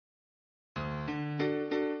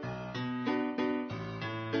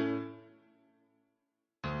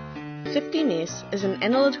SIFT-MS is an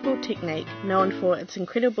analytical technique known for its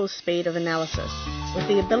incredible speed of analysis, with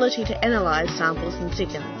the ability to analyse samples in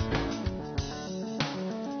seconds.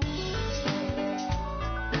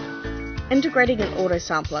 Integrating an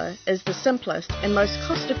autosampler is the simplest and most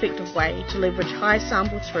cost-effective way to leverage high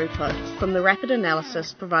sample throughput from the rapid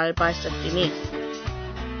analysis provided by SIFT-MS.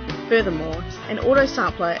 Furthermore, an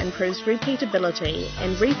autosampler improves repeatability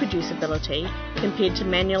and reproducibility compared to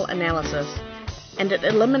manual analysis, and it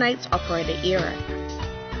eliminates operator error.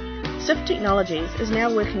 Syft Technologies is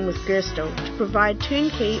now working with Gerstel to provide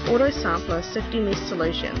turnkey autosampler SIFT-MS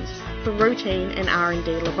solutions for routine and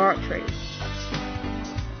R&D laboratories.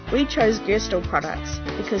 We chose Gerstel products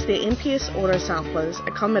because their MPS autosamplers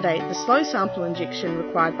accommodate the slow sample injection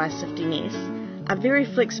required by SIFT-MS, are very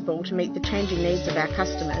flexible to meet the changing needs of our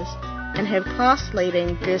customers, and have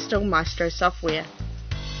class-leading Gerstel Maestro software.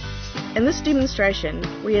 In this demonstration,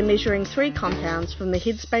 we are measuring 3 compounds from the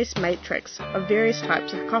headspace matrix of various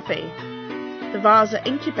types of coffee. The vials are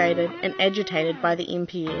incubated and agitated by the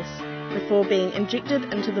MPS before being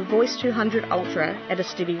injected into the Voice 200 Ultra at a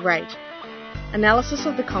steady rate. Analysis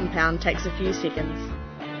of the compound takes a few seconds.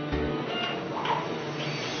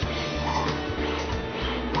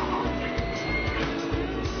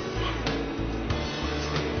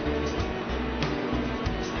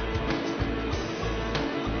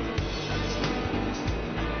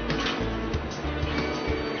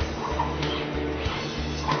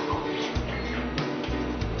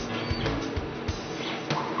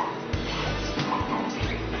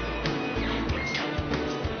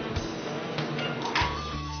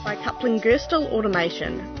 By coupling Gerstel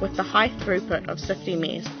automation with the high throughput of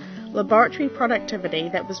SIFT-MS, laboratory productivity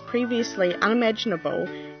that was previously unimaginable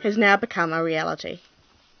has now become a reality.